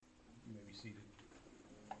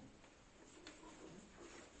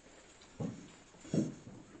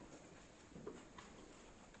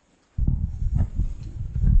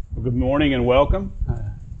Good morning and welcome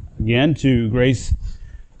again to Grace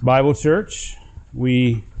Bible Church.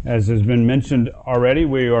 We, as has been mentioned already,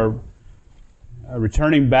 we are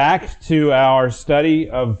returning back to our study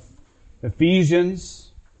of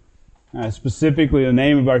Ephesians. Specifically, the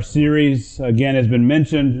name of our series, again, has been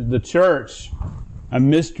mentioned, The Church, a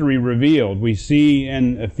Mystery Revealed. We see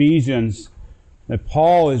in Ephesians that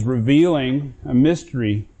Paul is revealing a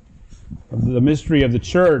mystery, the mystery of the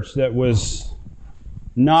church that was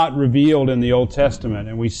not revealed in the Old Testament,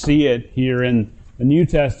 and we see it here in the New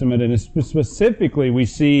Testament, and specifically we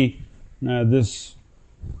see this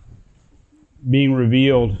being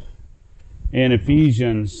revealed in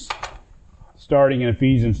Ephesians, starting in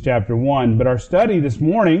Ephesians chapter 1. But our study this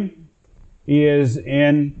morning is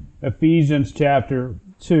in Ephesians chapter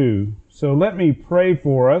 2. So let me pray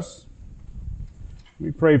for us.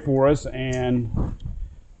 And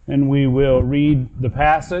we will read the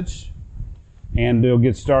passage, and we'll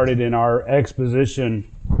get started in our exposition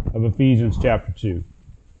of Ephesians chapter 2.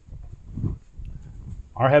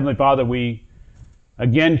 Our Heavenly Father, we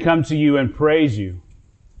again come to you and praise you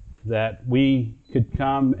that we could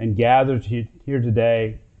come and gather here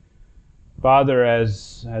today. Father,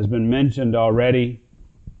 as has been mentioned already,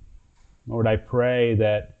 Lord, I pray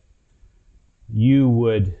that you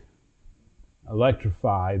would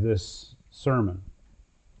electrify this sermon,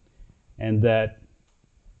 and that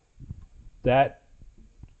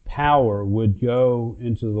power would go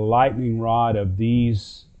into the lightning rod of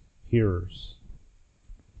these hearers.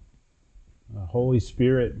 The Holy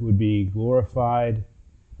Spirit would be glorified,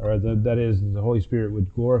 or that is, the Holy Spirit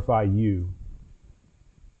would glorify you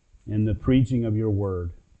in the preaching of your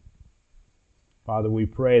word. Father, we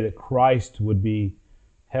pray that Christ would be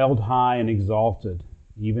held high and exalted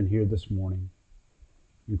even here this morning.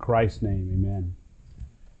 In Christ's name, amen.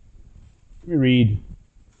 Let me read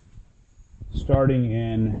starting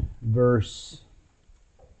in verse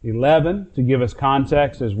 11 to give us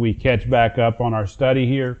context as we catch back up on our study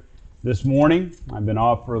here this morning. I've been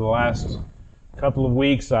off for the last couple of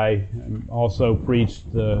weeks. I also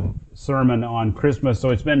preached the sermon on Christmas, so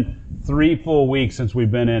it's been 3 full weeks since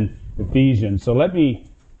we've been in Ephesians. So let me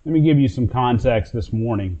give you some context this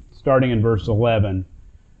morning, starting in verse 11.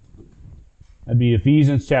 That'd be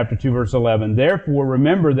Ephesians chapter 2, verse 11. Therefore,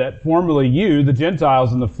 remember that formerly you, the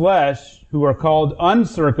Gentiles in the flesh, who are called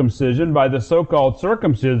uncircumcision by the so-called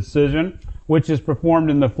circumcision, which is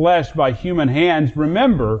performed in the flesh by human hands,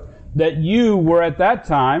 remember that you were at that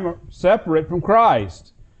time separate from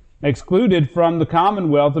Christ, excluded from the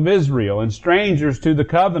commonwealth of Israel, and strangers to the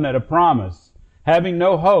covenant of promise, having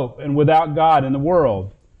no hope and without God in the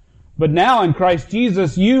world. But now in Christ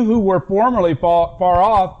Jesus, you who were formerly far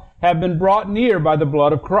off have been brought near by the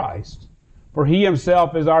blood of Christ. For he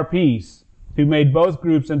himself is our peace, who made both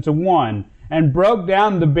groups into one, and broke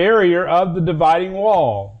down the barrier of the dividing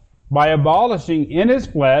wall, by abolishing in his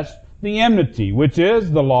flesh the enmity, which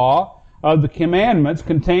is the law of the commandments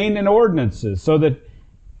contained in ordinances, so that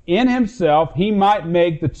in himself he might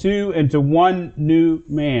make the two into one new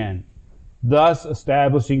man, thus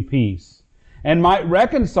establishing peace, and might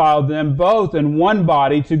reconcile them both in one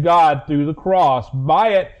body to God through the cross, by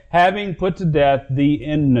it having put to death the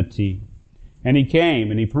enmity. And he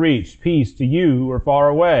came and he preached peace to you who are far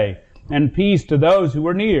away, and peace to those who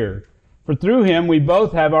are near. For through him we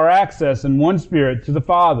both have our access in one Spirit to the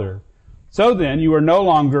Father. So then you are no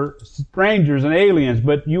longer strangers and aliens,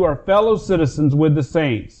 but you are fellow citizens with the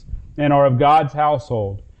saints, and are of God's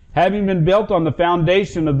household, having been built on the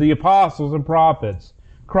foundation of the apostles and prophets,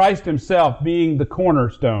 Christ himself being the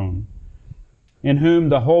cornerstone, in whom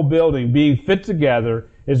the whole building, being fit together,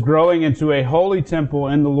 is growing into a holy temple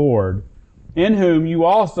in the Lord, in whom you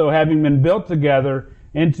also, having been built together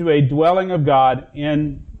into a dwelling of God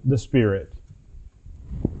in the Spirit.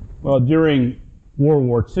 Well, during World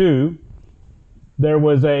War II, there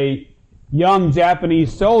was a young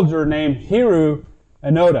Japanese soldier named Hiroo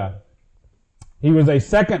Onoda. He was a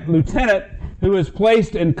second lieutenant who was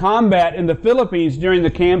placed in combat in the Philippines during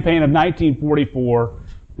the campaign of 1944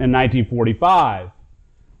 and 1945.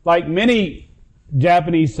 Like many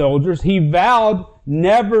Japanese soldiers, he vowed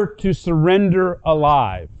never to surrender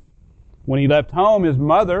alive. When he left home, his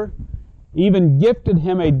mother even gifted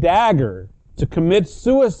him a dagger to commit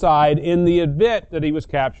suicide in the event that he was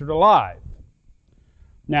captured alive.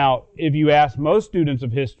 Now, if you ask most students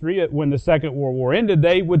of history, when the Second World War ended,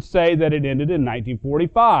 they would say that it ended in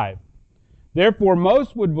 1945. Therefore,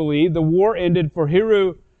 most would believe the war ended for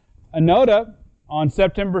Hiroo Onoda on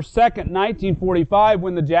September 2nd, 1945,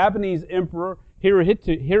 when the Japanese Emperor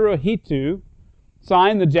Hirohito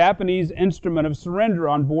signed the Japanese instrument of surrender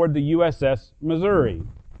on board the USS Missouri.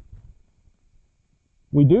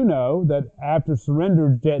 We do know that after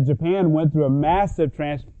surrender, Japan went through a massive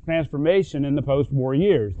transformation in the post-war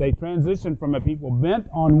years. They transitioned from a people bent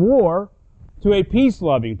on war to a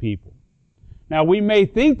peace-loving people. Now, we may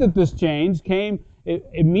think that this change came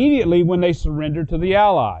immediately when they surrendered to the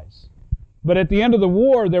Allies. But at the end of the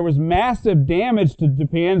war, there was massive damage to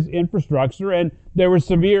Japan's infrastructure, and there was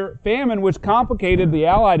severe famine, which complicated the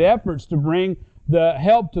Allied efforts to bring the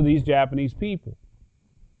help to these Japanese people.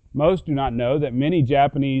 Most do not know that many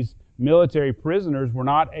Japanese military prisoners were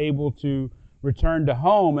not able to return to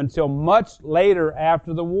home until much later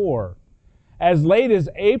after the war. As late as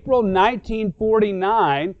April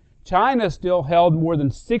 1949, China still held more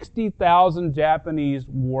than 60,000 Japanese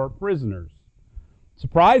war prisoners.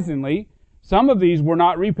 Surprisingly, some of these were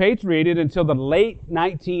not repatriated until the late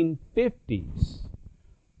 1950s.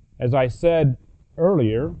 As I said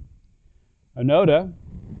earlier, Onoda,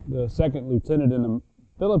 the second lieutenant in the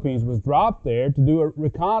Philippines, was dropped there to do a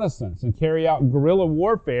reconnaissance and carry out guerrilla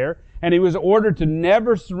warfare, and he was ordered to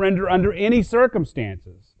never surrender under any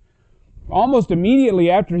circumstances. Almost immediately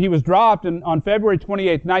after he was dropped, on February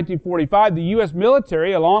 28, 1945, the U.S.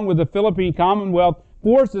 military, along with the Philippine Commonwealth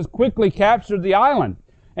forces, quickly captured the island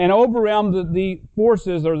and overwhelmed the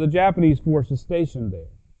forces, or the Japanese forces stationed there.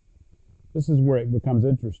 This is where it becomes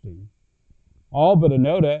interesting. All but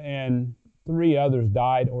Onoda and 3 others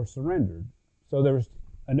died or surrendered. So there was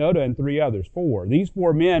Onoda and 3 others, 4. These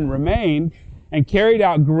 4 men remained and carried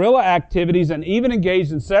out guerrilla activities and even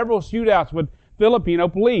engaged in several shootouts with Filipino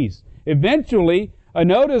police. Eventually,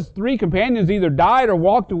 Onoda's 3 companions either died or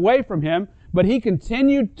walked away from him, but he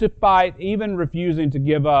continued to fight, even refusing to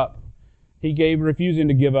give up. Refusing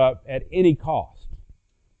to give up at any cost.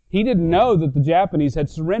 He didn't know that the Japanese had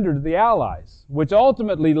surrendered to the Allies, which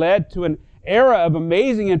ultimately led to an era of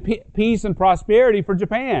amazing peace and prosperity for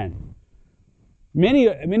Japan.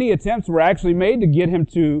 Many attempts were actually made to get him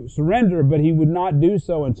to surrender, but he would not do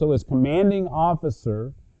so until his commanding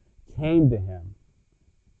officer came to him.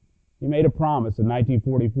 He made a promise in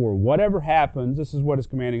 1944. Whatever happens, this is what his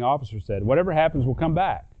commanding officer said, whatever happens, we'll come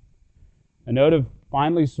back. Onoda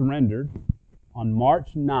finally surrendered on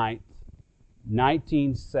March 9th,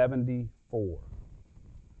 1974.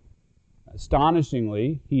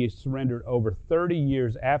 Astonishingly, he surrendered over 30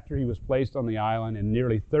 years after he was placed on the island and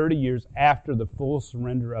nearly 30 years after the full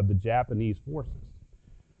surrender of the Japanese forces.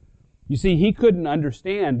 You see, he couldn't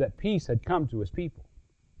understand that peace had come to his people.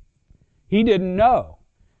 He didn't know.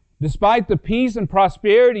 Despite the peace and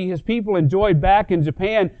prosperity his people enjoyed back in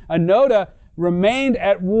Japan, Onoda remained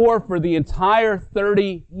at war for the entire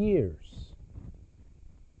 30 years.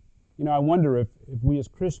 You know, I wonder if we as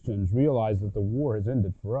Christians realize that the war has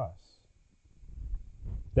ended for us.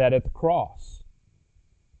 That at the cross,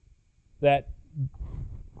 that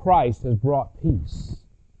Christ has brought peace.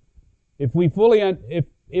 I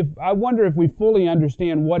wonder if we fully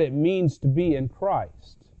understand what it means to be in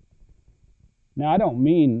Christ. Now, I don't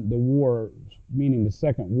mean the war, meaning the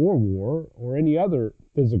Second World War or any other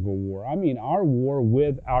physical war. I mean our war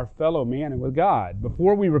with our fellow man and with God.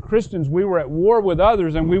 Before we were Christians, we were at war with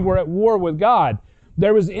others, and we were at war with God.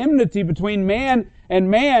 There was enmity between man and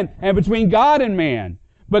between God and man.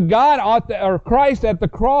 But Christ at the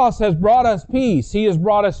cross has brought us peace. He has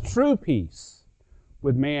brought us true peace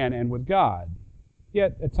with man and with God.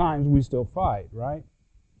 Yet at times we still fight, right?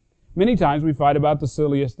 Many times we fight about the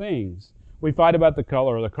silliest things. We fight about the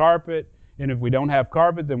color of the carpet, and if we don't have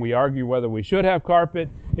carpet, then we argue whether we should have carpet.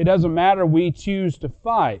 It doesn't matter, we choose to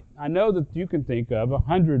fight. I know that you can think of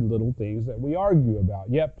 100 little things that we argue about.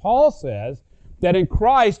 Yet Paul says that in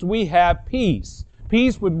Christ we have peace.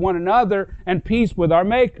 Peace with one another and peace with our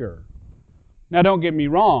Maker. Now don't get me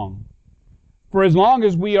wrong. For as long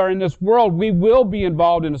as we are in this world, we will be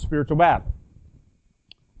involved in a spiritual battle.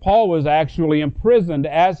 Paul was actually imprisoned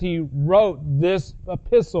as he wrote this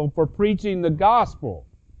epistle for preaching the gospel.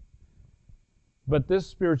 But this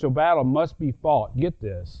spiritual battle must be fought, get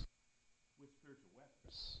this, with spiritual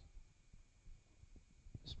weapons.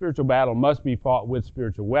 Spiritual battle must be fought with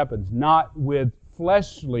spiritual weapons, not with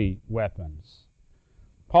fleshly weapons.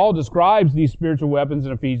 Paul describes these spiritual weapons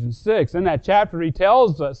in Ephesians 6. In that chapter, he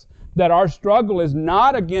tells us that our struggle is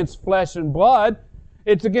not against flesh and blood,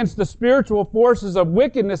 it's against the spiritual forces of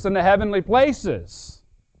wickedness in the heavenly places.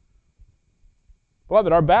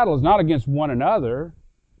 Beloved, our battle is not against one another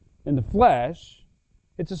in the flesh.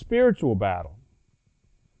 It's a spiritual battle.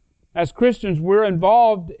 As Christians, we're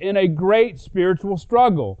involved in a great spiritual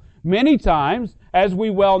struggle. Many times, as we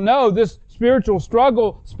well know, this spiritual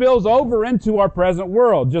struggle spills over into our present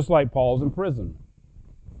world, just like Paul's imprisonment.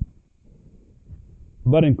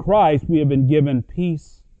 But in Christ, we have been given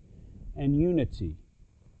peace and unity.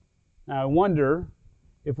 Now, I wonder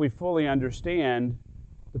if we fully understand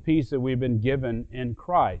the peace that we've been given in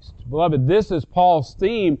Christ. Beloved, this is Paul's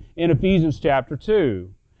theme in Ephesians chapter 2.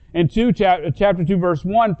 In chapter 2, verse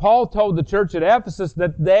 1, Paul told the church at Ephesus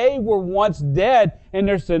that they were once dead in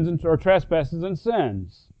their sins or trespasses and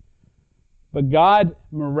sins. But God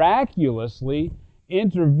miraculously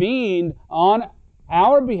intervened on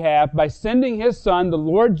our behalf by sending His Son, the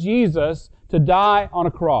Lord Jesus, to die on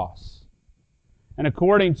a cross. And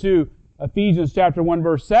according to Ephesians chapter 1,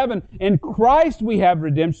 verse 7, in Christ we have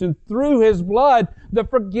redemption through His blood, the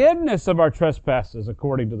forgiveness of our trespasses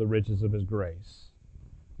according to the riches of His grace.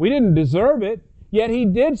 We didn't deserve it, yet He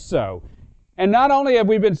did so. And not only have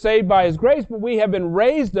we been saved by His grace, but we have been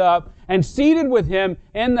raised up and seated with Him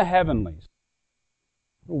in the heavenlies.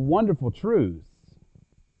 What a wonderful truth.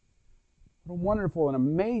 What a wonderful and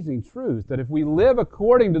amazing truth that if we live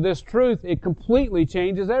according to this truth, it completely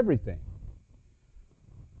changes everything.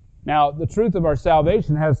 Now, the truth of our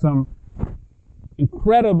salvation has some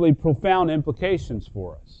incredibly profound implications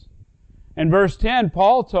for us. In verse 10,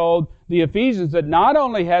 Paul told the Ephesians that not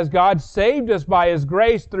only has God saved us by His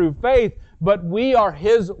grace through faith, but we are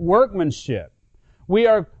His workmanship. We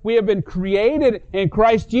have been created in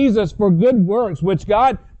Christ Jesus for good works, which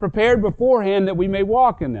God prepared beforehand that we may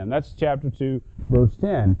walk in them. That's chapter 2, verse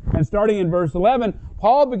 10. And starting in verse 11,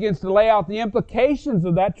 Paul begins to lay out the implications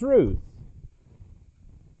of that truth.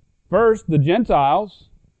 First, the Gentiles,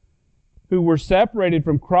 who were separated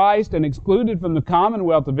from Christ and excluded from the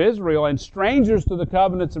commonwealth of Israel and strangers to the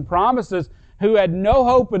covenants and promises, who had no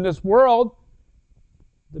hope in this world,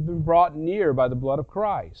 they've been brought near by the blood of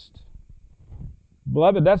Christ.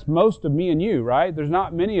 Beloved, that's most of me and you, right? There's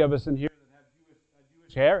not many of us in here that have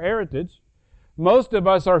Jewish heritage. Most of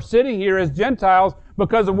us are sitting here as Gentiles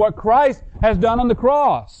because of what Christ has done on the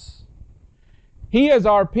cross. He is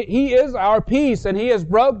our peace, and He has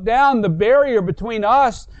broke down the barrier between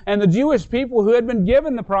us and the Jewish people who had been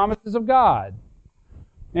given the promises of God.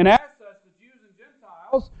 And as such, the Jews and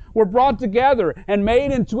Gentiles were brought together and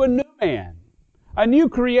made into a new man, a new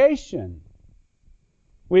creation.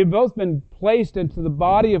 We have both been placed into the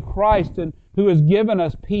body of Christ, and who has given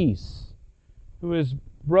us peace, who has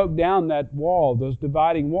broke down that wall, those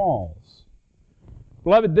dividing walls.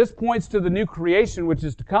 Beloved, this points to the new creation which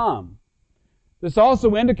is to come. This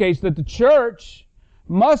also indicates that the church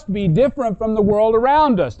must be different from the world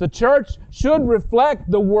around us. The church should reflect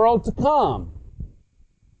the world to come.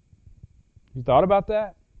 You thought about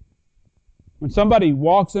that? When someone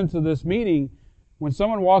walks into this meeting,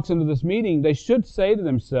 they should say to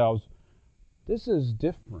themselves, this is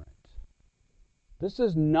different. This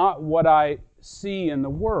is not what I see in the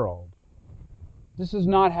world. This is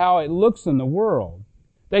not how it looks in the world.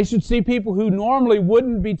 They should see people who normally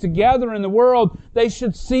wouldn't be together in the world. They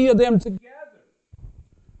should see them together.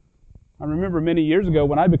 I remember many years ago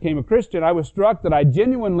when I became a Christian, I was struck that I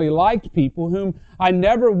genuinely liked people whom I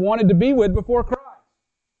never wanted to be with before Christ.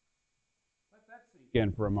 Let that sink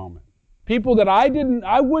in for a moment. People that I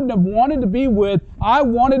wouldn't have wanted to be with, I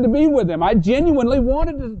wanted to be with them. I genuinely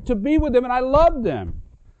wanted to be with them, and I loved them.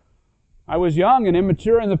 I was young and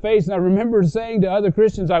immature in the faith, and I remember saying to other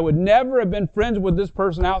Christians, I would never have been friends with this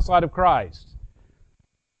person outside of Christ.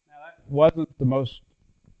 Now, that wasn't the most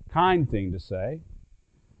kind thing to say.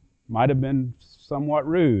 Might have been somewhat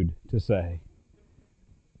rude to say.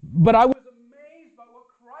 But I was amazed by what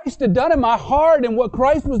Christ had done in my heart and what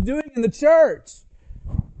Christ was doing in the church.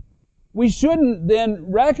 We shouldn't then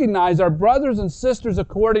recognize our brothers and sisters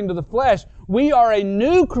according to the flesh. We are a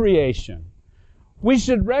new creation. We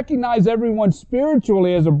should recognize everyone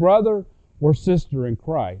spiritually as a brother or sister in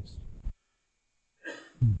Christ.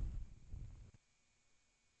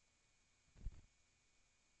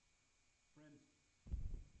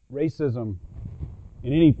 Racism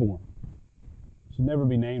in any form should never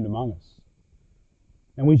be named among us.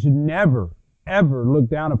 And we should never, ever look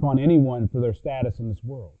down upon anyone for their status in this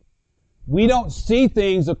world. We don't see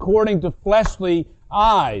things according to fleshly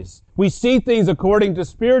eyes. We see things according to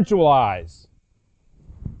spiritual eyes.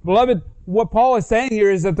 Beloved, what Paul is saying here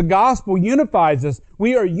is that the gospel unifies us.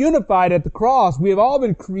 We are unified at the cross. We have all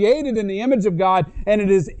been created in the image of God, and it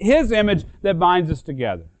is His image that binds us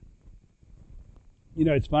together. You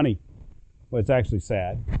know, it's funny. Well, it's actually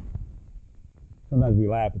sad. Sometimes we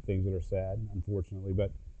laugh at things that are sad, unfortunately,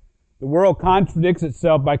 but the world contradicts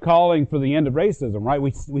itself by calling for the end of racism, right?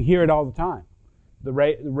 We hear it all the time. The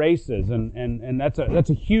races, and that's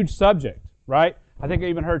a huge subject, right? I think I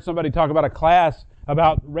even heard somebody talk about a class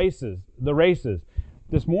about the races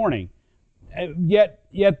this morning. Yet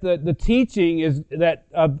the teaching is that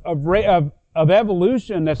of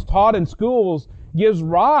evolution that's taught in schools gives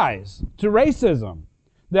rise to racism.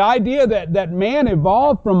 The idea that man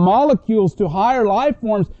evolved from molecules to higher life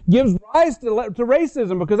forms gives rise to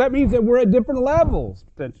racism, because that means that we're at different levels,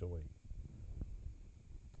 potentially.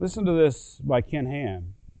 Listen to this by Ken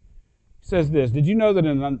Ham. He says this: did you know that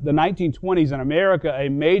in the 1920s in America, a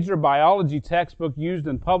major biology textbook used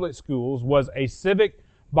in public schools was A Civic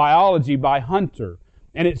Biology by Hunter?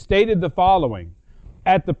 And it stated the following: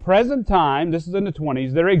 at the present time, this is in the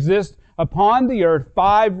 20s, there exist upon the earth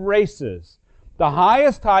 5 races. The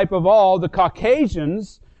highest type of all, the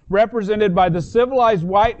Caucasians, represented by the civilized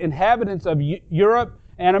white inhabitants of Europe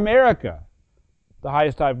and America. The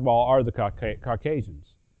highest type of all are the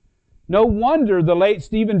Caucasians. No wonder the late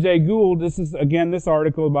Stephen Jay Gould, this is again this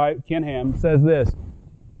article by Ken Ham, says this.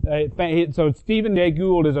 So Stephen Jay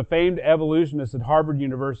Gould is a famed evolutionist at Harvard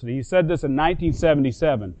University. He said this in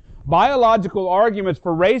 1977. Biological arguments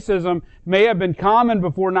for racism may have been common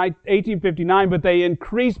before 1859, but they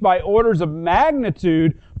increased by orders of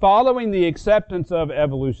magnitude following the acceptance of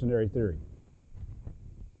evolutionary theory.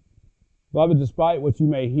 Beloved, despite what you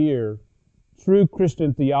may hear, true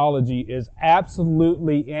Christian theology is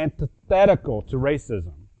absolutely antithetical to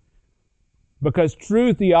racism. Because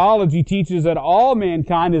true theology teaches that all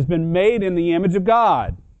mankind has been made in the image of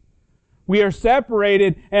God. We are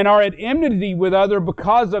separated and are at enmity with others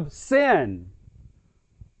because of sin.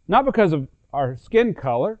 Not because of our skin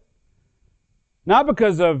color. Not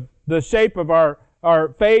because of the shape of our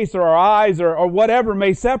face or our eyes or whatever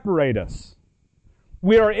may separate us.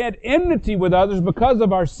 We are at enmity with others because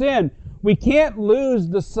of our sin. We can't lose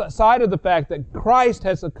the sight of the fact that Christ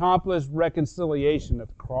has accomplished reconciliation at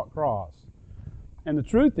the cross. And the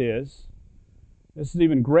truth is, this is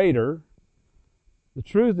even greater, the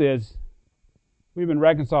truth is, we've been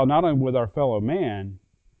reconciled not only with our fellow man,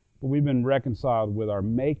 but we've been reconciled with our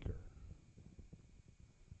Maker,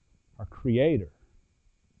 our Creator.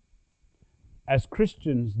 As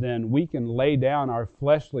Christians, then, we can lay down our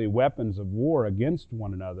fleshly weapons of war against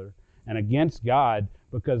one another and against God,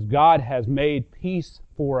 because God has made peace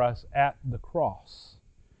for us at the cross.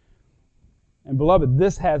 And beloved,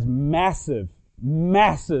 this has massive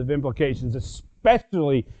implications,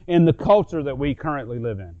 especially in the culture that we currently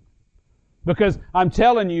live in. Because I'm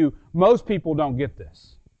telling you, most people don't get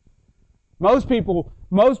this. Most people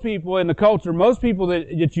in the culture, most people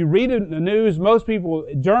that you read in the news, most people,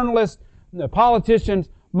 journalists, politicians,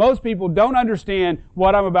 most people don't understand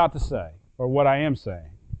what I'm about to say or what I am saying.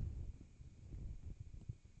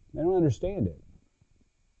 They don't understand it.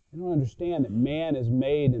 They don't understand that man is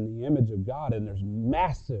made in the image of God, and there's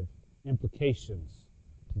massive implications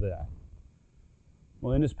to that.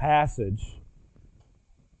 Well, in this passage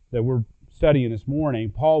that we're studying this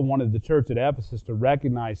morning, Paul wanted the church at Ephesus to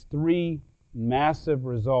recognize 3 massive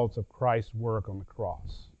results of Christ's work on the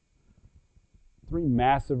cross. 3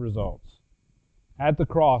 massive results. At the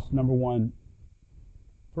cross, number 1,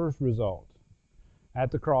 first result.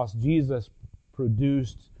 At the cross, Jesus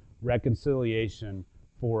produced reconciliation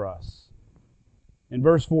for us. In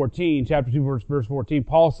verse 14, chapter 2, verse 14,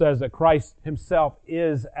 Paul says that Christ himself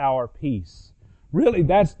is our peace. Really,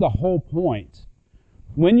 that's the whole point.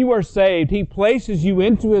 When you are saved, he places you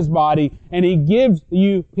into his body and he gives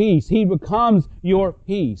you peace. He becomes your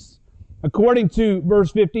peace. According to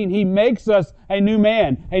verse 15, he makes us a new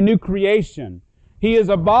man, a new creation. He has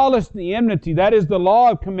abolished the enmity, that is the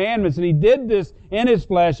law of commandments, and he did this in his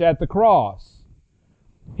flesh at the cross.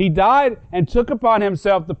 He died and took upon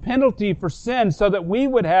himself the penalty for sin so that we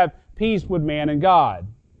would have peace with man and God.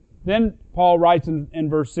 Then Paul writes in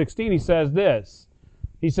verse 16, he says this.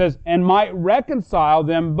 He says, and might reconcile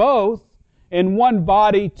them both in one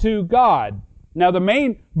body to God. Now the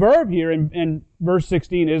main verb here in verse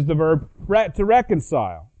 16 is the verb to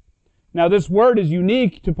reconcile. Now this word is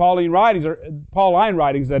unique to Pauline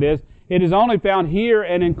writings, that is. It is only found here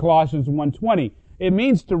and in Colossians 1:20. It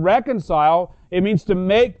means to reconcile. It means to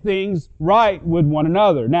make things right with one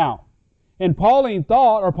another. Now, in Pauline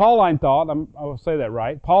thought, I'll say that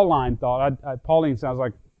right, Pauline thought, Pauline sounds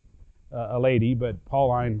like a lady, but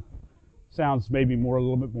Pauline sounds maybe a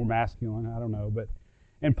little bit more masculine, I don't know. But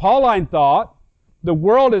in Pauline thought, the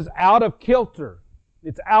world is out of kilter.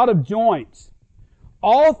 It's out of joint.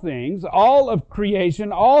 All things, all of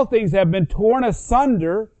creation, all things have been torn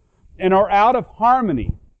asunder and are out of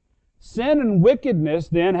harmony. Sin and wickedness,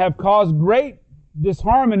 then, have caused great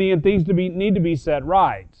disharmony and things need to be set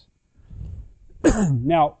right.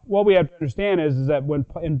 Now, what we have to understand is that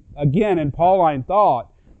in Pauline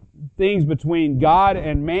thought, things between God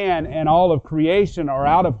and man and all of creation are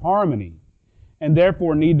out of harmony and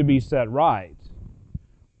therefore need to be set right.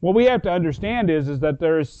 What we have to understand is that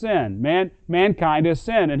there is sin. Mankind is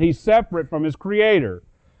sin, and he's separate from his Creator.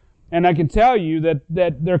 And I can tell you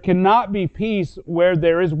that there cannot be peace where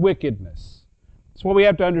there is wickedness. That's what we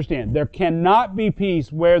have to understand. There cannot be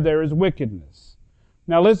peace where there is wickedness.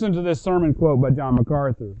 Now listen to this sermon quote by John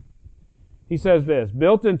MacArthur. He says this,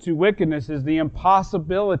 "Built into wickedness is the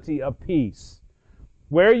impossibility of peace.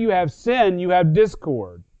 Where you have sin, you have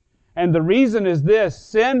discord. And the reason is this,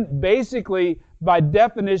 sin basically, by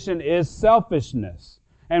definition, is selfishness.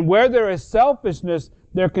 And where there is selfishness,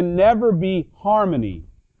 there can never be harmony.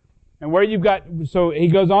 And where you've got," so he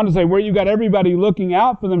goes on to say, where you've got everybody looking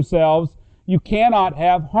out for themselves, you cannot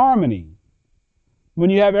have harmony. When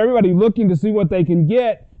you have everybody looking to see what they can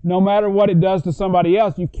get, no matter what it does to somebody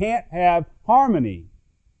else, you can't have harmony.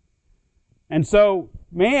 And so,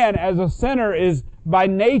 man, as a sinner, is by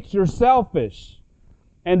nature selfish.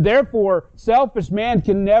 And therefore, selfish man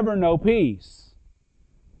can never know peace.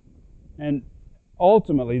 And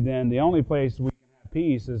ultimately, then, the only place we can have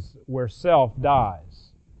peace is where self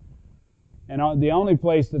dies. And the only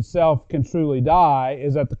place that self can truly die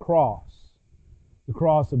is at the cross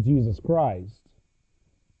of Jesus Christ.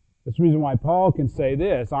 That's the reason why Paul can say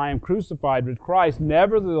this, "I am crucified with Christ,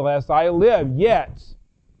 nevertheless I live, yet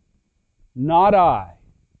not I.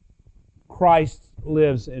 Christ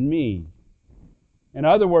lives in me." In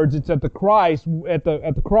other words, it's at the cross,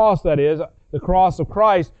 that is, the cross of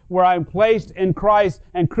Christ, where I'm placed in Christ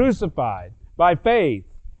and crucified by faith.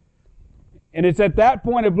 And it's at that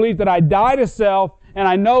point of belief that I die to self, and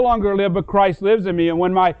I no longer live, but Christ lives in me. And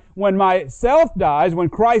when my self dies, when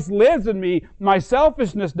Christ lives in me, my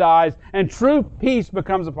selfishness dies, and true peace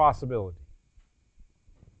becomes a possibility.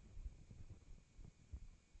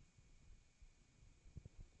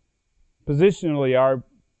 Positionally, our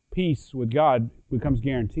peace with God becomes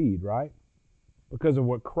guaranteed, right? Because of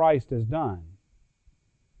what Christ has done.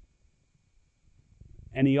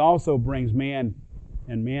 And He also brings man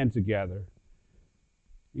and man together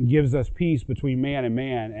and gives us peace between man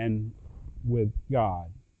and with God.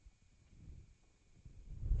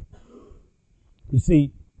 You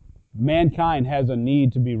see, mankind has a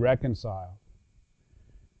need to be reconciled.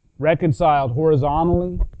 Reconciled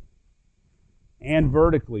horizontally and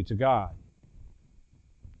vertically to God.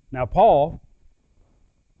 Now, Paul,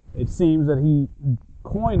 it seems that he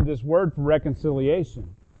coined this word for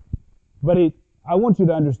reconciliation. But I want you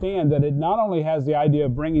to understand that it not only has the idea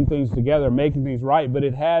of bringing things together, making things right, but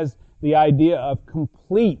it has the idea of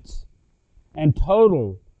complete and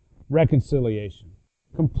total reconciliation.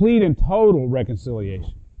 Complete and total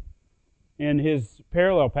reconciliation. In his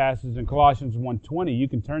parallel passage in Colossians 1:20, you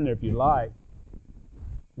can turn there if you like.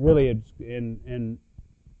 Really, it's in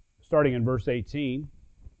starting in verse 18,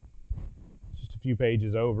 just a few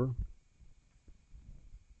pages over.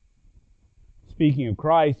 Speaking of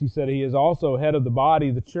Christ, he said he is also head of the body,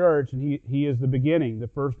 the church, and he is the beginning, the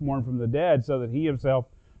firstborn from the dead, so that he himself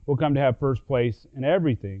will come to have first place in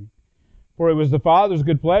everything. For it was the Father's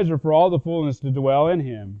good pleasure for all the fullness to dwell in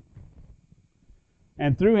him,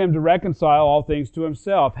 and through him to reconcile all things to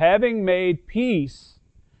himself, having made peace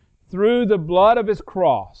through the blood of his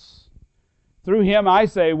cross. Through him, I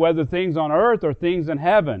say, whether things on earth or things in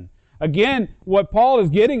heaven. Again, what Paul is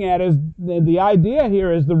getting at is the idea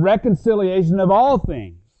here is the reconciliation of all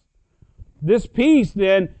things. This peace,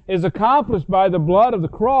 then, is accomplished by the blood of the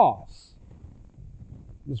cross.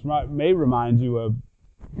 This may remind you of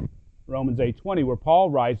Romans 8:20, where Paul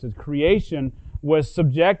writes that creation was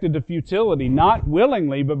subjected to futility, not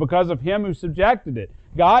willingly, but because of him who subjected it.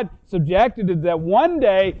 God subjected it that one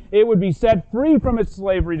day it would be set free from its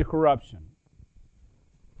slavery to corruption.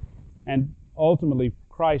 And ultimately,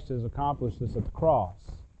 Christ has accomplished this at the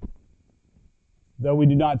cross. Though we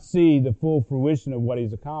do not see the full fruition of what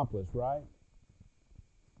He's accomplished, right?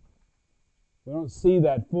 We don't see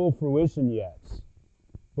that full fruition yet,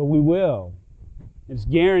 but we will. It's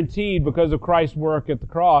guaranteed because of Christ's work at the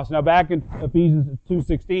cross. Now, back in Ephesians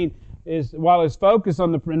 2:16, while his focus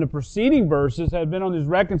in the preceding verses had been on this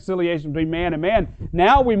reconciliation between man and man,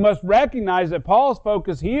 now we must recognize that Paul's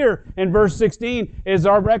focus here in verse 16 is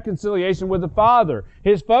our reconciliation with the Father.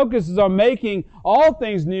 His focus is on making all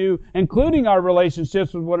things new, including our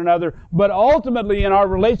relationships with one another, but ultimately in our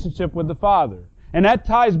relationship with the Father. And that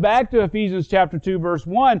ties back to Ephesians chapter 2, verse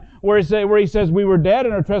 1, where he says we were dead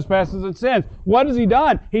in our trespasses and sins. What has He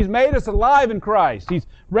done? He's made us alive in Christ. He's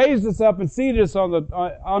raised us up and seated us on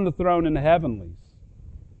the throne in the heavenlies.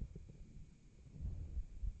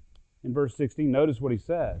 In verse 16, notice what he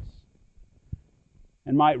says.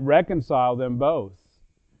 And might reconcile them both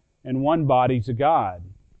in one body to God.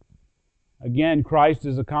 Again, Christ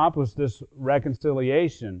has accomplished this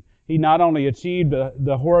reconciliation. He not only achieved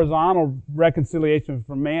the horizontal reconciliation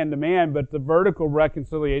from man to man, but the vertical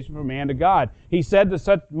reconciliation from man to God. He said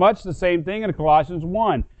much the same thing in Colossians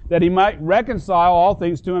 1, that he might reconcile all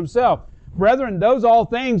things to himself. Brethren, those all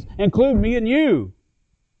things include me and you.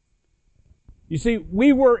 You see,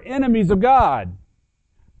 we were enemies of God.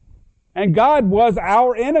 And God was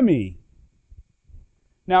our enemy.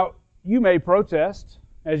 Now, you may protest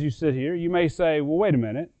as you sit here. You may say, well, wait a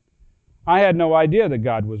minute. I had no idea that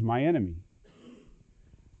God was my enemy.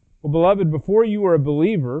 Well, beloved, before you were a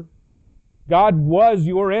believer, God was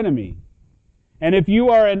your enemy. And if you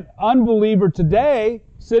are an unbeliever today,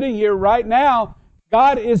 sitting here right now,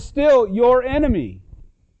 God is still your enemy.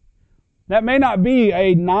 That may not be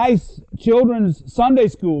a nice children's Sunday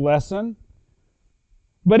school lesson,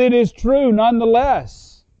 but it is true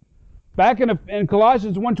nonetheless. Back in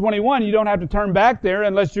Colossians 1:21, you don't have to turn back there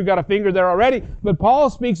unless you've got a finger there already, but Paul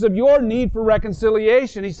speaks of your need for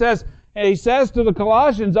reconciliation. He says to the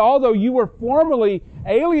Colossians, although you were formerly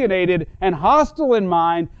alienated and hostile in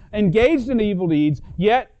mind, engaged in evil deeds,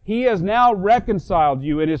 yet he has now reconciled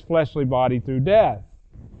you in his fleshly body through death.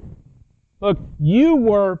 Look, you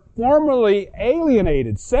were formerly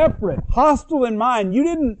alienated, separate, hostile in mind. You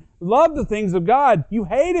didn't love the things of God. You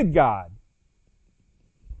hated God.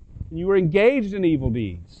 And you were engaged in evil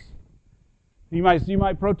deeds. You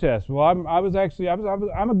might protest. Well, I'm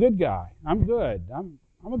a good guy. I'm good.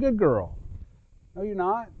 I'm a good girl. No, you're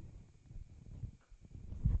not.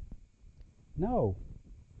 No.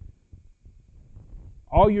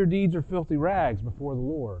 All your deeds are filthy rags before the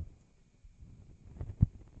Lord.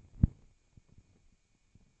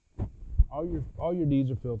 All your deeds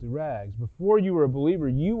are filthy rags. Before you were a believer,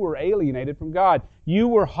 you were alienated from God. You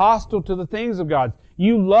were hostile to the things of God.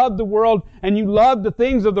 You loved the world and you loved the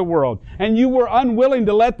things of the world. And you were unwilling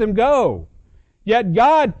to let them go. Yet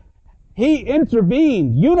God, He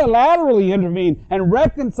intervened, unilaterally intervened, and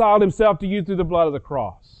reconciled Himself to you through the blood of the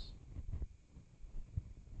cross.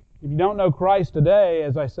 If you don't know Christ today,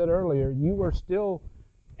 as I said earlier, you are still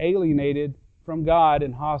alienated from God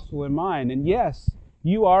and hostile in mind. And yes,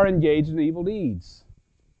 you are engaged in evil deeds.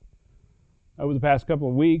 Over the past couple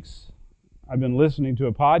of weeks, I've been listening to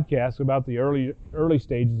a podcast about the early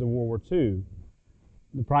stages of World War II.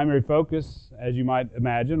 The primary focus, as you might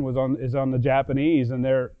imagine, is on the Japanese and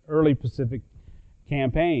their early Pacific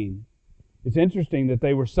campaign. It's interesting that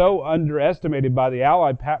they were so underestimated by the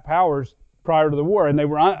Allied powers prior to the war, and they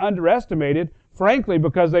were underestimated, frankly,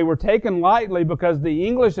 because they were taken lightly because the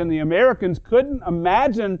English and the Americans couldn't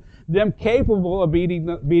imagine them capable of beating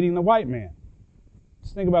the white man.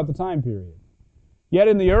 Just think about the time period. Yet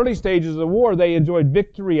in the early stages of the war, they enjoyed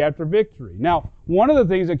victory after victory. Now, one of the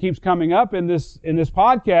things that keeps coming up in this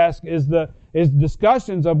podcast is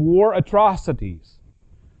discussions of war atrocities.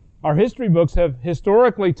 Our history books have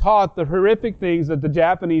historically taught the horrific things that the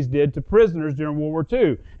Japanese did to prisoners during World War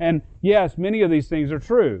II. And yes, many of these things are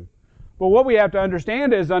true. But what we have to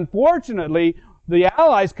understand is, unfortunately, the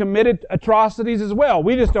Allies committed atrocities as well.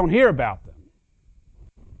 We just don't hear about them.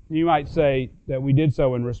 You might say that we did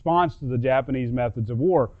so in response to the Japanese methods of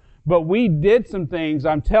war. But we did some things,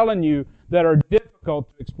 I'm telling you, that are difficult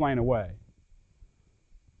to explain away.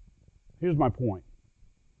 Here's my point.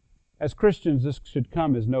 As Christians, this should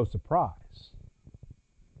come as no surprise.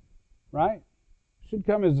 Right? It should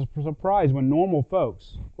come as a surprise when normal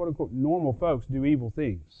folks, quote-unquote normal folks, do evil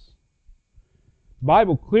things. The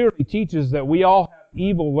Bible clearly teaches that we all have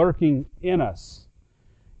evil lurking in us.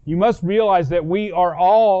 You must realize that we are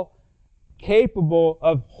all capable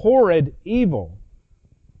of horrid evil.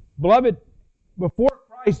 Beloved, before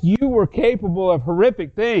Christ, you were capable of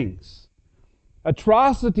horrific things.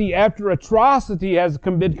 Atrocity after atrocity has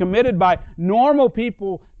been committed by normal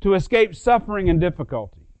people to escape suffering and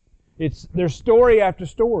difficulty. It's their story after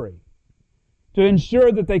story to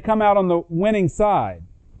ensure that they come out on the winning side.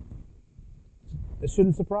 This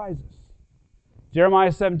shouldn't surprise us. Jeremiah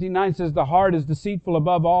 17:9 says, the heart is deceitful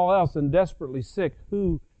above all else and desperately sick.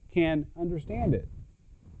 Who can understand it?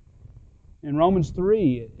 In Romans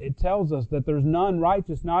 3, it tells us that there's none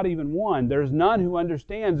righteous, not even one. There's none who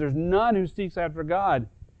understands. There's none who seeks after God.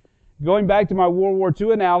 Going back to my World War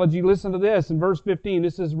II analogy, listen to this. In verse 15,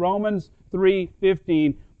 this is Romans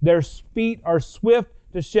 3:15. Their feet are swift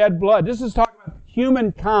to shed blood. This is talking about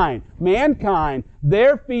humankind, mankind.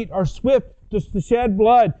 Their feet are swift to shed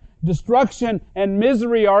blood. Destruction and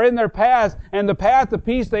misery are in their paths, and the path of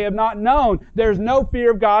peace they have not known. There's no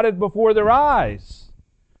fear of God before their eyes.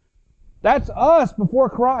 That's us before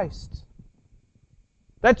Christ.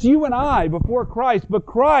 That's you and I before Christ. But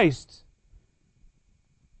Christ,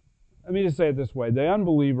 let me just say it this way, the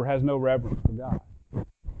unbeliever has no reverence for God.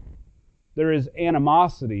 There is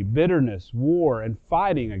animosity, bitterness, war, and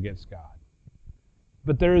fighting against God.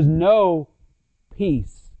 But there is no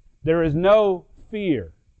peace. There is no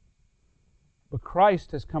fear. But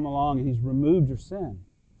Christ has come along and He's removed your sin.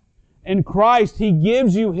 In Christ, He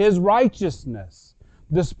gives you His righteousness.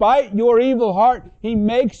 Despite your evil heart, He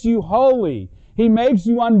makes you holy. He makes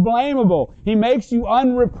you unblameable. He makes you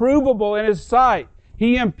unreprovable in His sight.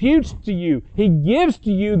 He imputes to you, He gives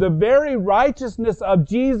to you the very righteousness of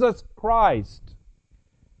Jesus Christ.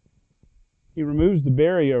 He removes the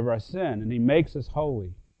barrier of our sin and He makes us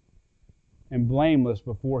holy and blameless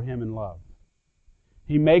before Him in love.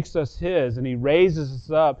 He makes us His and He raises us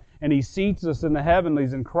up and He seats us in the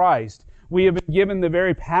heavenlies in Christ. We have been given the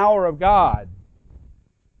very power of God.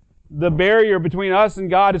 The barrier between us and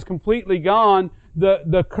God is completely gone.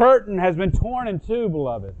 The curtain has been torn in two,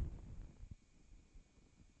 beloved.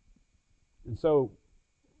 And so,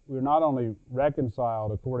 we're not only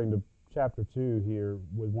reconciled according to chapter 2 here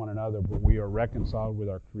with one another, but we are reconciled with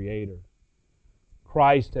our Creator.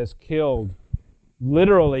 Christ has killed,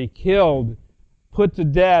 literally killed, put to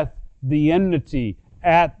death the enmity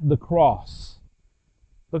at the cross.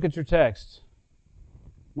 Look at your text.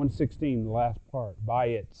 1:16, the last part. By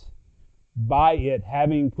it,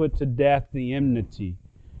 having put to death the enmity.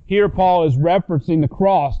 Here Paul is referencing the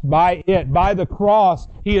cross. By the cross,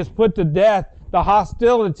 He has put to death the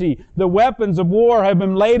hostility. The weapons of war have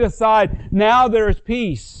been laid aside. Now there is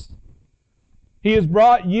peace. He has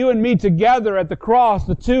brought you and me together at the cross,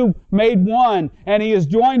 the two made one, and He has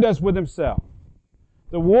joined us with Himself.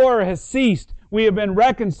 The war has ceased. We have been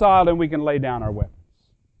reconciled and we can lay down our weapons.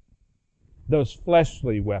 Those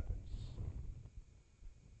fleshly weapons.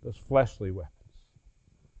 Those fleshly weapons.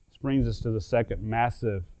 This brings us to the second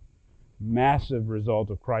massive result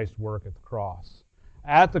of Christ's work at the cross.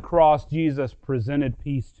 At the cross, Jesus presented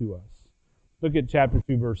peace to us. Look at chapter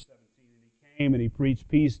 2, verse 17. And He came and He preached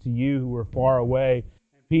peace to you who were far away,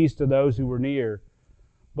 and peace to those who were near.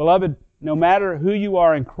 Beloved, no matter who you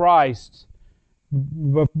are in Christ,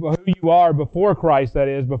 who you are before Christ, that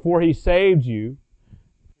is, before He saved you,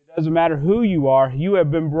 it doesn't matter who you are, you have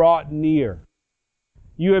been brought near.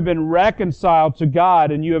 You have been reconciled to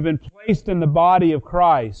God, and you have been placed in the body of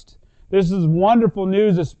Christ. This is wonderful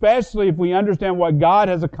news, especially if we understand what God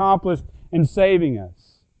has accomplished in saving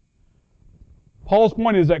us. Paul's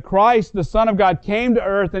point is that Christ, the Son of God, came to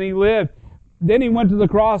earth and He lived. Then He went to the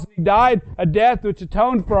cross and He died a death which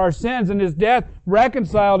atoned for our sins, and His death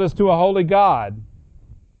reconciled us to a holy God.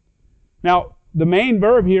 Now, the main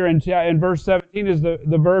verb here in verse 17 is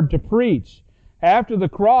the verb to preach. After the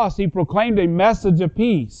cross, He proclaimed a message of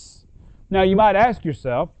peace. Now, you might ask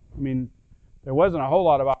yourself, there wasn't a whole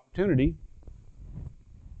lot of opportunity.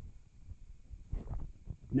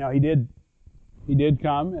 Now, He did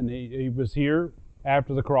come, and He was here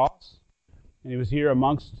after the cross, and He was here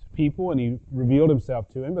amongst people, and He revealed Himself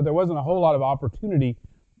to them, but there wasn't a whole lot of opportunity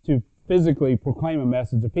to physically proclaim a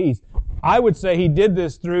message of peace. I would say He did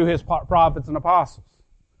this through His prophets and apostles.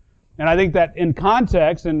 And I think that in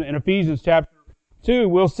context, in Ephesians chapter 2,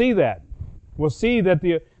 we'll see that. We'll see that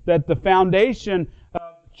the foundation of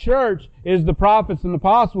the church is the prophets and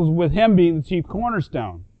apostles, with Him being the chief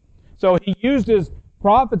cornerstone. So He used His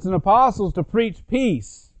prophets and apostles to preach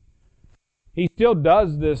peace. He still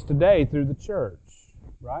does this today through the church,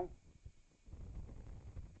 right?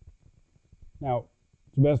 Now,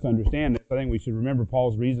 to best understand this, I think we should remember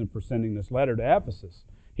Paul's reason for sending this letter to Ephesus.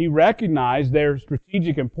 He recognized their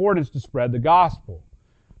strategic importance to spread the gospel.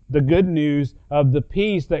 The good news of the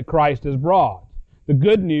peace that Christ has brought. The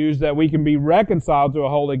good news that we can be reconciled to a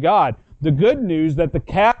holy God. The good news that the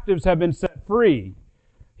captives have been set free.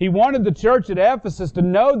 He wanted the church at Ephesus to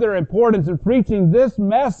know their importance in preaching this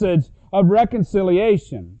message of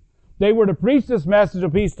reconciliation. They were to preach this message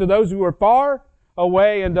of peace to those who were far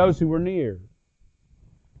away and those who were near.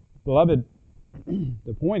 Beloved,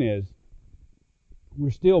 the point is,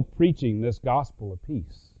 we're still preaching this gospel of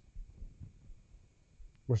peace.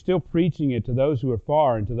 We're still preaching it to those who are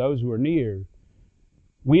far and to those who are near.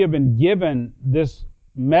 We have been given this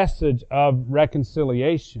message of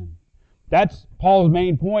reconciliation. That's Paul's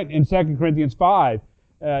main point in 2 Corinthians 5.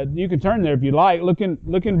 You can turn there if you like. Look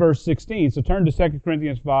in verse 16. So turn to 2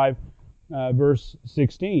 Corinthians 5, verse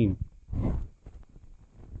 16.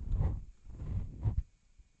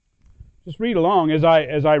 Just read along as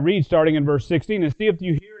I read, starting in verse 16, and see if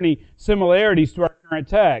you hear any similarities to our current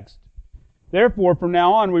text. Therefore, from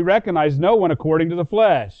now on, we recognize no one according to the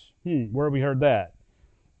flesh. Where have we heard that?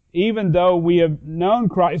 Even though we have known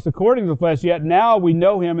Christ according to the flesh, yet now we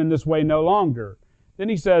know Him in this way no longer. Then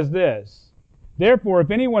he says this, Therefore,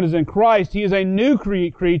 if anyone is in Christ, he is a new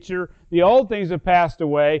creature. The old things have passed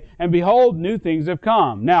away, and behold, new things have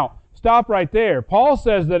come. Now, stop right there. Paul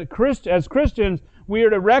says that as Christians, we are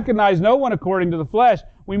to recognize no one according to the flesh.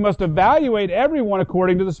 We must evaluate everyone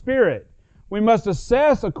according to the Spirit. We must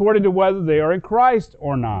assess according to whether they are in Christ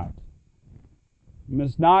or not. We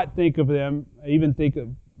must not think of them,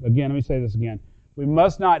 again, let me say this again. We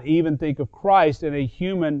must not even think of Christ in a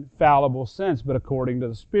human, fallible sense, but according to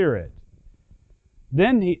the Spirit.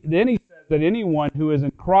 Then he says that anyone who is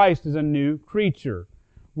in Christ is a new creature.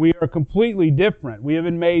 We are completely different. We have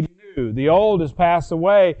been made new. The old has passed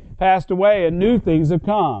away, and new things have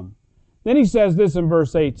come. Then he says this in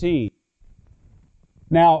verse 18.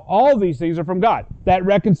 Now, all these things are from God. That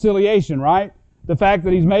reconciliation, right? The fact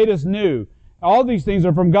that He's made us new. All these things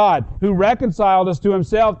are from God, who reconciled us to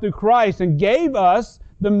Himself through Christ and gave us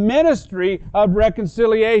the ministry of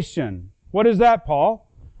reconciliation. What is that, Paul?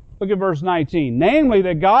 Look at verse 19. Namely,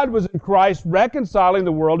 that God was in Christ reconciling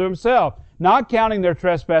the world to Himself, not counting their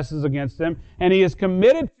trespasses against them, and He has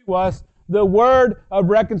committed to us the word of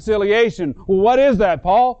reconciliation. Well, what is that,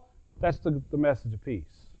 Paul? That's the message of peace.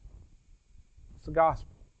 It's the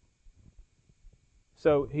gospel.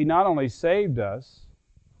 So He not only saved us,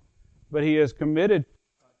 but He has committed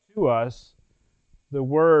to us the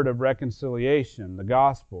word of reconciliation, the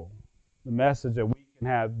gospel, the message that we can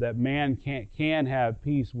have, that man can have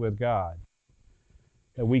peace with God,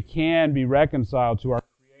 that we can be reconciled to our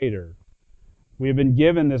Creator. We have been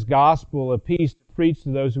given this gospel of peace to preach to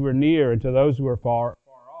those who are near and to those who are far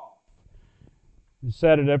off.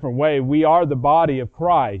 Said a different way, we are the body of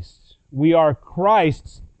Christ. We are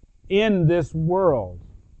Christ's in this world.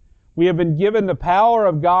 We have been given the power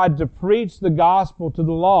of God to preach the gospel to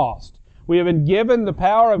the lost. We have been given the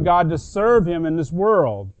power of God to serve Him in this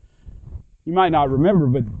world. You might not remember,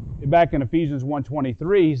 but back in Ephesians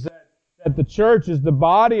 1:23, he said that the church is the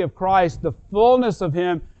body of Christ, the fullness of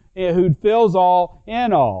Him who fills all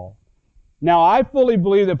in all. Now, I fully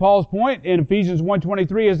believe that Paul's point in Ephesians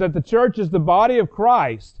 1:23 is that the church is the body of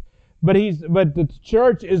Christ, but the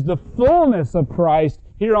church is the fullness of Christ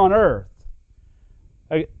here on earth.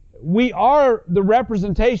 We are the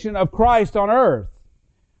representation of Christ on earth.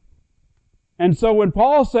 And so when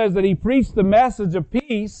Paul says that he preached the message of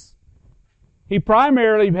peace, he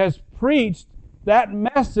primarily has preached that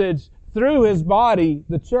message through his body,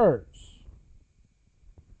 the church.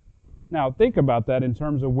 Now, think about that in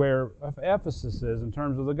terms of where Ephesus is in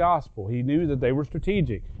terms of the gospel. He knew that they were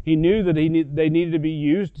strategic. He knew that they needed to be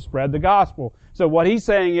used to spread the gospel. So what he's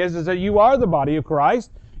saying is that you are the body of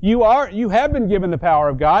Christ. You have been given the power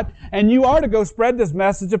of God, and you are to go spread this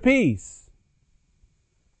message of peace.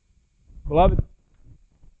 Beloved,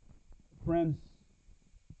 friends,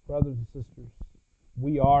 brothers and sisters,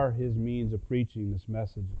 we are His means of preaching this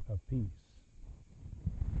message of peace.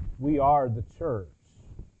 We are the church.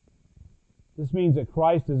 This means that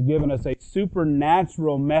Christ has given us a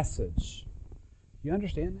supernatural message. You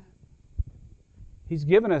understand that? He's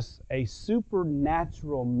given us a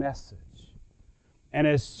supernatural message, and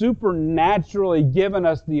has supernaturally given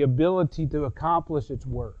us the ability to accomplish its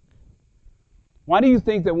work. Why do you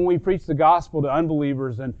think that when we preach the gospel to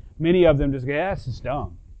unbelievers, and many of them just go, that's just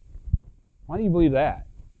dumb? Why do you believe that?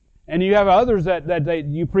 And you have others that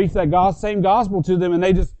you preach that same gospel to them, and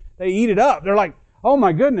they eat it up. They're like, oh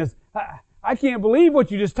my goodness, I can't believe what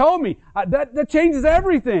you just told me. That changes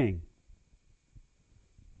everything.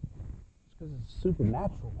 It's because it's a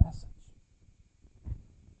supernatural message.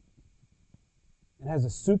 It has a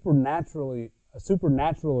supernatural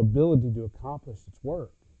ability to accomplish its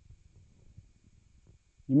work.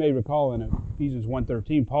 You may recall in Ephesians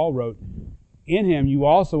 1:13, Paul wrote, in Him you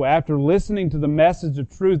also, after listening to the message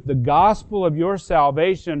of truth, the gospel of your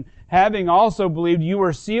salvation, having also believed, you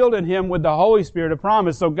were sealed in Him with the Holy Spirit of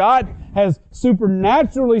promise. So God has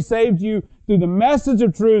supernaturally saved you through the message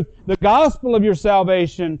of truth, the gospel of your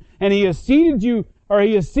salvation, and He has sealed you,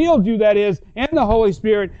 that is, in the Holy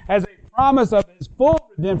Spirit as a promise of His full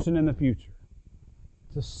redemption in the future.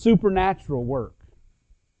 It's a supernatural work.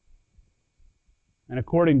 And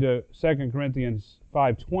according to 2 Corinthians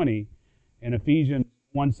 5:20 and Ephesians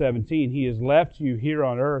 1:17, He has left you here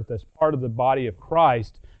on earth as part of the body of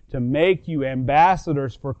Christ to make you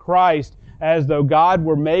ambassadors for Christ, as though God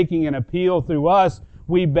were making an appeal through us.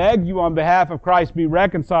 We beg you on behalf of Christ, be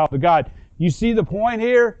reconciled to God. You see the point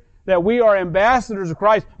here? That we are ambassadors of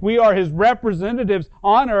Christ. We are His representatives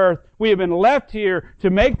on earth. We have been left here to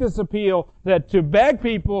make this appeal, that to beg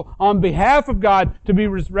people on behalf of God to be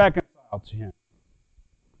reconciled to Him.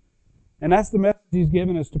 And that's the message He's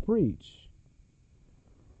given us to preach.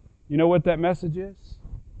 You know what that message is?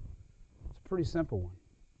 It's a pretty simple one.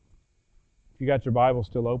 If If you got your Bible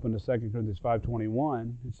still open to 2 Corinthians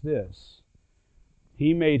 5:21, it's this.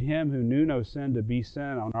 He made him who knew no sin to be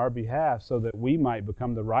sin on our behalf so that we might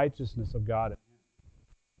become the righteousness of God in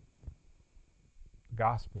him. The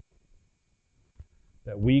gospel.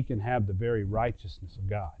 That we can have the very righteousness of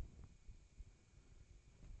God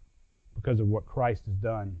because of what Christ has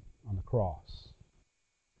done on the cross.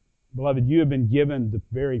 Beloved, you have been given the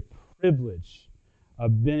very privilege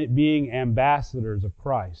of being ambassadors of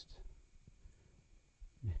Christ.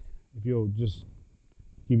 If you'll just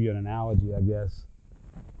give you an analogy, I guess.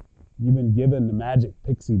 You've been given the magic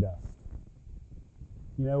pixie dust.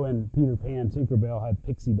 You know when Peter Pan, Tinkerbell had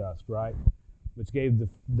pixie dust, right? Which gave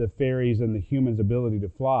the fairies and the humans ability to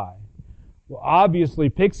fly. Well, obviously,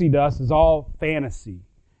 pixie dust is all fantasy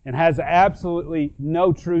and has absolutely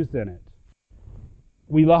no truth in it.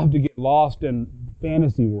 We love to get lost in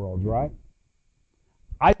fantasy worlds, right?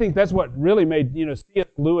 I think that's what really made, C.S.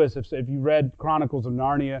 Lewis, if you read Chronicles of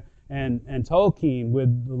Narnia and Tolkien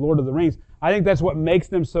with The Lord of the Rings, I think that's what makes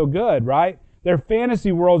them so good, right? Their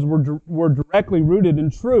fantasy worlds were directly rooted in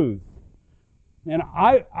truth. And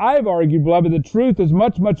I've argued, beloved, that truth is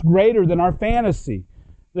much, much greater than our fantasy.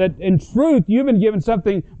 That in truth, you've been given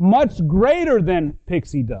something much greater than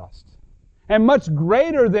pixie dust. And much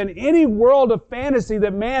greater than any world of fantasy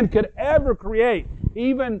that man could ever create.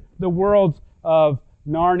 Even the worlds of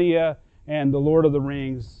Narnia and The Lord of the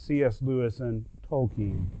Rings, C.S. Lewis and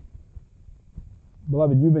Tolkien.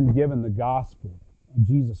 Beloved, you've been given the gospel of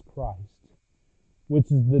Jesus Christ, which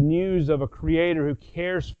is the news of a Creator who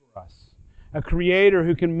cares for us, a Creator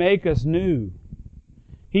who can make us new.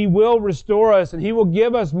 He will restore us, and He will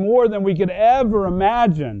give us more than we could ever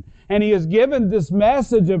imagine. And He has given this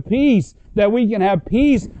message of peace, that we can have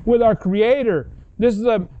peace with our Creator. This is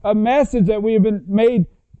a message that we have been made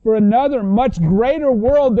for another much greater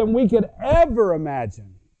world than we could ever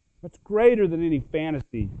imagine. Much greater than any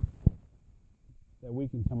fantasy that we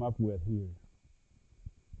can come up with here.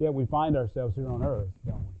 Yet we find ourselves here on earth,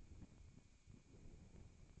 don't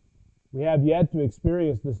we? We have yet to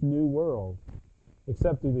experience this new world,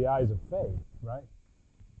 except through the eyes of faith, right?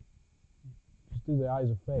 Just through the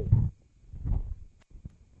eyes of faith.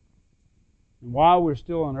 And while we're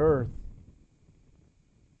still on earth,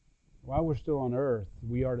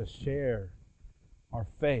 we are to share our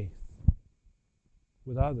faith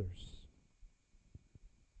with others.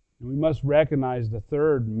 And we must recognize the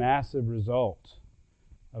third massive result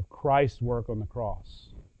of Christ's work on the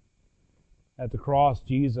cross. At the cross,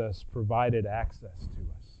 Jesus provided access to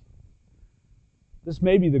us. This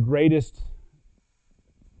may be the greatest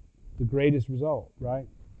result, right?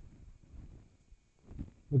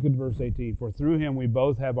 Look at verse 18. For through Him we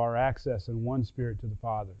both have our access in one Spirit to the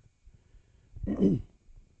Father. Think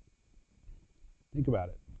about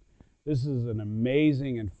it. This is an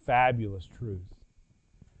amazing and fabulous truth.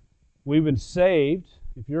 We've been saved.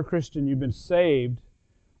 If you're a Christian, you've been saved.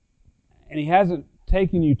 And He hasn't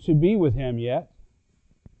taken you to be with Him yet.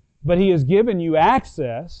 But He has given you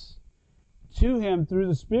access to Him through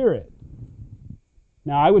the Spirit.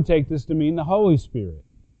 Now, I would take this to mean the Holy Spirit.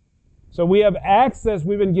 So we have access,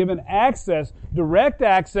 we've been given access, direct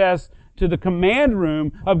access to the command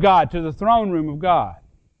room of God, to the throne room of God.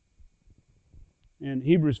 In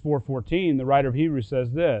Hebrews 4:14, the writer of Hebrews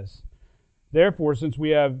says this, Therefore, since we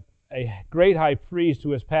have a great high priest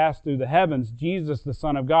who has passed through the heavens, Jesus, the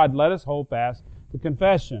Son of God, let us hold fast the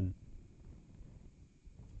confession.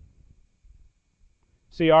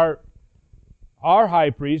 See, our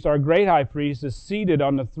high priest, our great high priest, is seated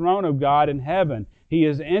on the throne of God in heaven. He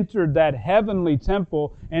has entered that heavenly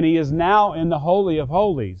temple, and He is now in the Holy of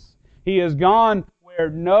Holies. He has gone where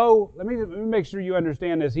let me make sure you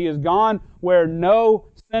understand this. He has gone where no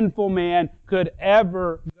sinful man could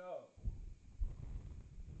ever go.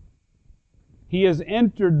 He has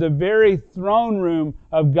entered the very throne room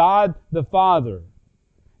of God the Father.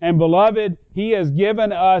 And beloved, He has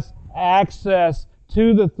given us access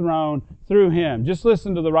to the throne through Him. Just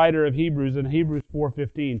listen to the writer of Hebrews in Hebrews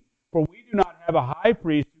 4:15. For we do not have a high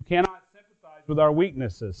priest who cannot sympathize with our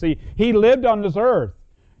weaknesses. See, He lived on this earth.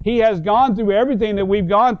 He has gone through everything that we've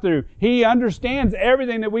gone through. He understands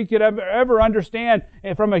everything that we could ever understand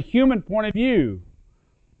from a human point of view.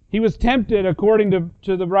 He was tempted, according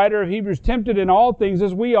to the writer of Hebrews, tempted in all things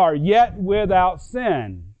as we are, yet without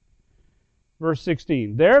sin. Verse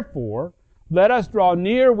 16, Therefore, let us draw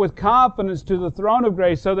near with confidence to the throne of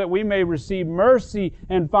grace so that we may receive mercy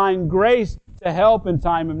and find grace to help in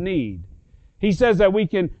time of need. He says that we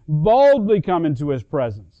can boldly come into His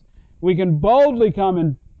presence. We can boldly come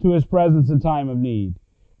into His presence in time of need.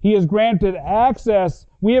 He has granted access.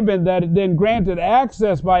 We have been then granted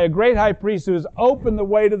access by a great high priest who has opened the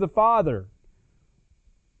way to the Father.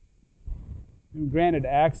 We've been granted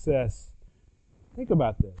access. Think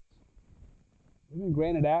about this. We've been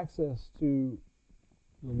granted access to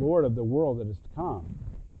the Lord of the world that is to come.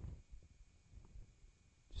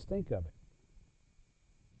 Just think of it.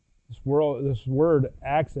 This word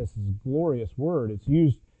access is a glorious word. It's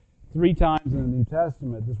used 3 times in the New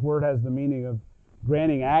Testament. This word has the meaning of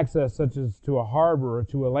granting access such as to a harbor or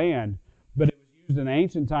to a land, but it was used in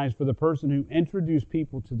ancient times for the person who introduced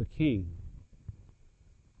people to the king.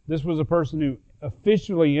 This was a person who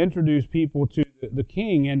officially introduced people to the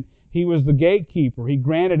king, and he was the gatekeeper. He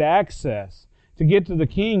granted access. To get to the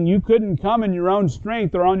king, you couldn't come in your own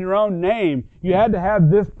strength or on your own name. You had to have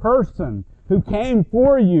this person who came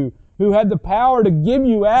for you, who had the power to give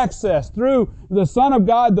you access. Through the Son of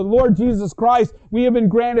God, the Lord Jesus Christ, we have been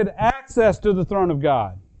granted access to the throne of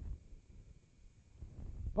God.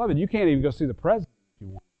 Beloved, you can't even go see the president if you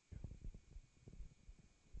want to.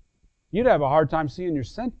 You'd have a hard time seeing your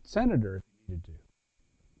senator if you needed to.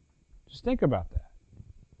 Just think about that.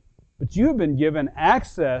 But you have been given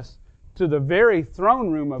access to the very throne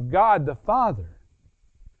room of God the Father.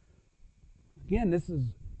 Again, this is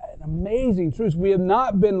an amazing truth. We have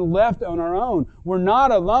not been left on our own. We're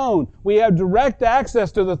not alone. We have direct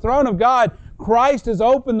access to the throne of God. Christ has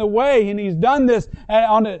opened the way, and He's done this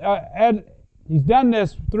He's done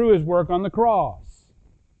this through His work on the cross.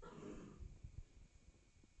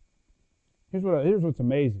 Here's what's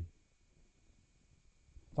amazing.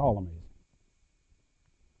 It's all amazing.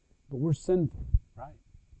 But we're sinful, right?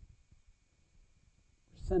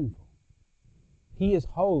 We're sinful. He is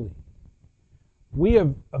holy. We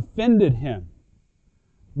have offended Him.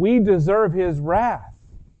 We deserve His wrath.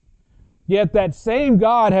 Yet that same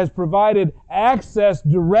God has provided access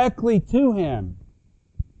directly to Him.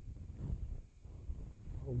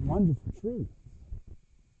 A wonderful truth.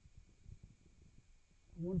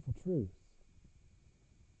 A wonderful truth.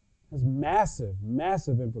 It has massive,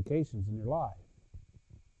 massive implications in your life.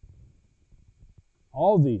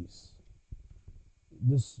 All these,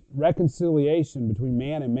 this reconciliation between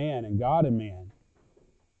man and God and man,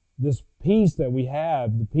 this peace that we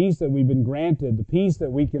have, the peace that we've been granted, the peace that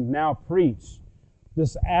we can now preach,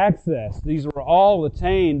 this access, these were all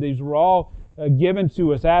attained, these were all given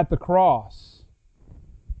to us at the cross.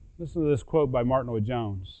 Listen to this quote by Martin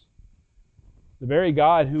Lloyd-Jones. The very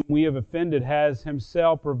God whom we have offended has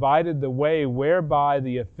Himself provided the way whereby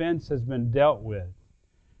the offense has been dealt with.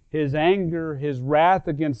 His anger, His wrath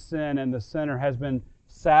against sin and the sinner has been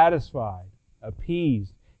satisfied,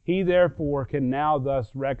 appeased. He therefore can now thus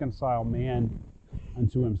reconcile man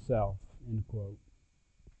unto Himself. End quote.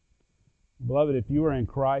 Beloved, if you are in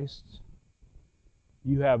Christ,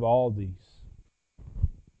 you have all these.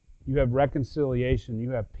 You have reconciliation, you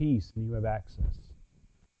have peace, and you have access.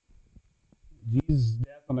 Jesus'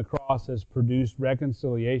 death on the cross has produced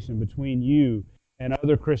reconciliation between you and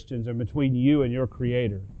other Christians and between you and your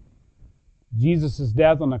Creator. Jesus'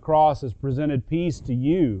 death on the cross has presented peace to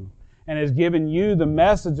you and has given you the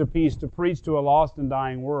message of peace to preach to a lost and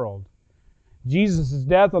dying world. Jesus'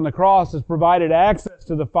 death on the cross has provided access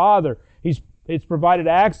to the Father. It's provided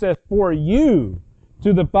access for you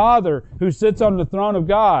to the Father who sits on the throne of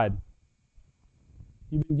God.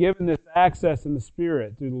 You've been given this access in the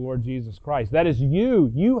Spirit through the Lord Jesus Christ. That is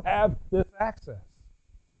you. You have this access.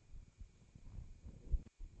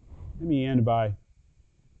 Let me end by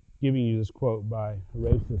giving you this quote by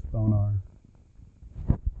Horatius Bonar.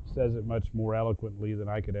 He says it much more eloquently than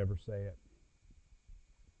I could ever say it.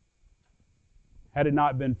 Had it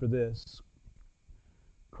not been for this,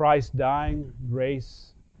 Christ dying,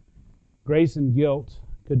 grace and guilt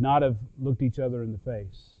could not have looked each other in the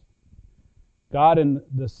face. God and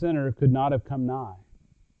the sinner could not have come nigh.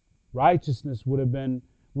 Righteousness would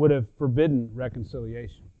have forbidden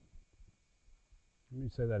reconciliation. Let me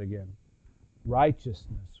say that again.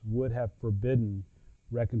 Righteousness would have forbidden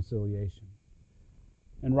reconciliation.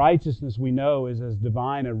 And righteousness, we know, is as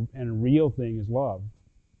divine and a real thing as love.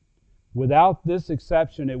 Without this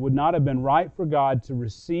exception, it would not have been right for God to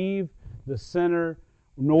receive the sinner,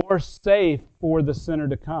 nor safe for the sinner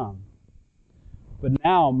to come. But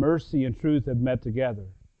now mercy and truth have met together.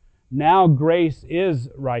 Now grace is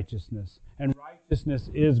righteousness, and righteousness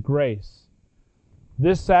is grace.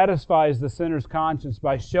 This satisfies the sinner's conscience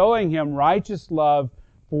by showing him righteous love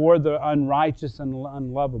for the unrighteous and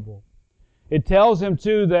unlovable. It tells him,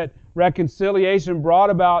 too, that reconciliation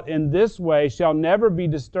brought about in this way shall never be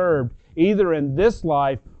disturbed, either in this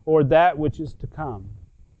life or that which is to come.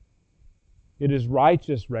 It is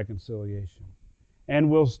righteous reconciliation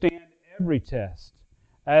and will stand every test,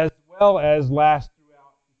 as well as last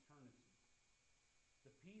throughout eternity.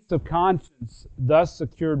 The peace of conscience thus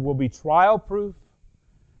secured will be trial-proof,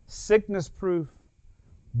 sickness proof,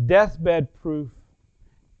 deathbed proof,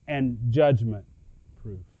 and judgment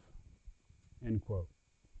proof. End quote.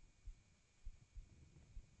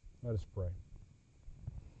 Let us pray.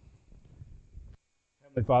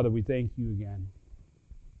 Heavenly Father, we thank you again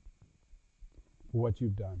for what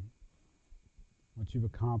you've done, what you've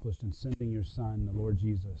accomplished in sending your Son, the Lord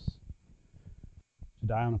Jesus, to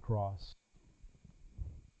die on a cross.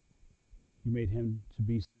 You made him to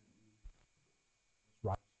be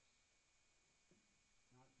righteous.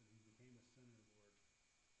 Not that he became a sinner, Lord.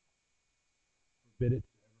 Forbid it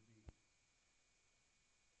to ever be.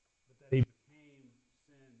 But that he became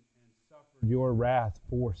sin and suffered your wrath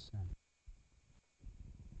for sin.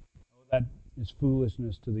 Oh, that is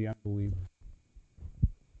foolishness to the unbeliever.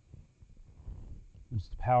 It's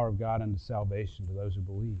the power of God unto salvation to those who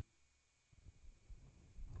believe.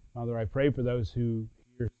 Father, I pray for those who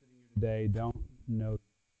here sitting here today don't know.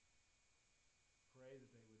 Pray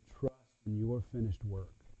that they would trust in your finished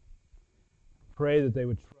work. Pray that they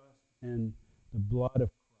would trust in the blood of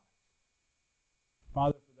Christ.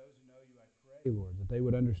 Father, for those who know you, I pray, Lord, that they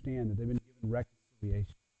would understand that they've been given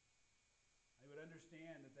reconciliation. They would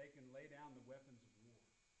understand that they can lay down the weapons of war,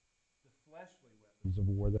 the fleshly weapons of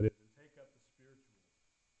war, that is, and take up the spiritual.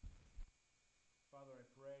 Father, I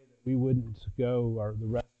pray that we wouldn't go the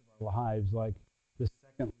rest of our lives like the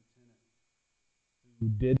second lieutenant who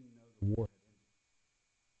didn't know the war had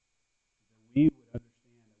ended. That we would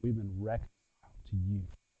understand that we've been reconciled to you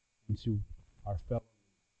and to our fellow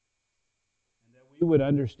men. And that we would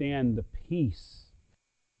understand the peace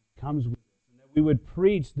that comes with this. And that we would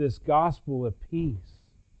preach this gospel of peace.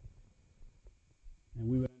 And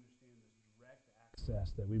we would understand this direct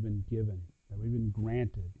access that we've been given, that we've been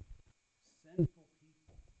granted. Sinful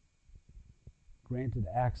people granted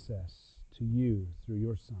access to you through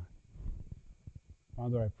your Son.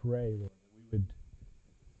 Father, I pray, Lord, that we would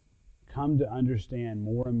come to understand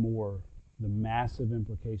more and more the massive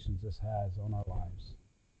implications this has on our lives.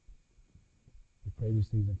 We pray these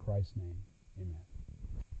things in Christ's name. Amen.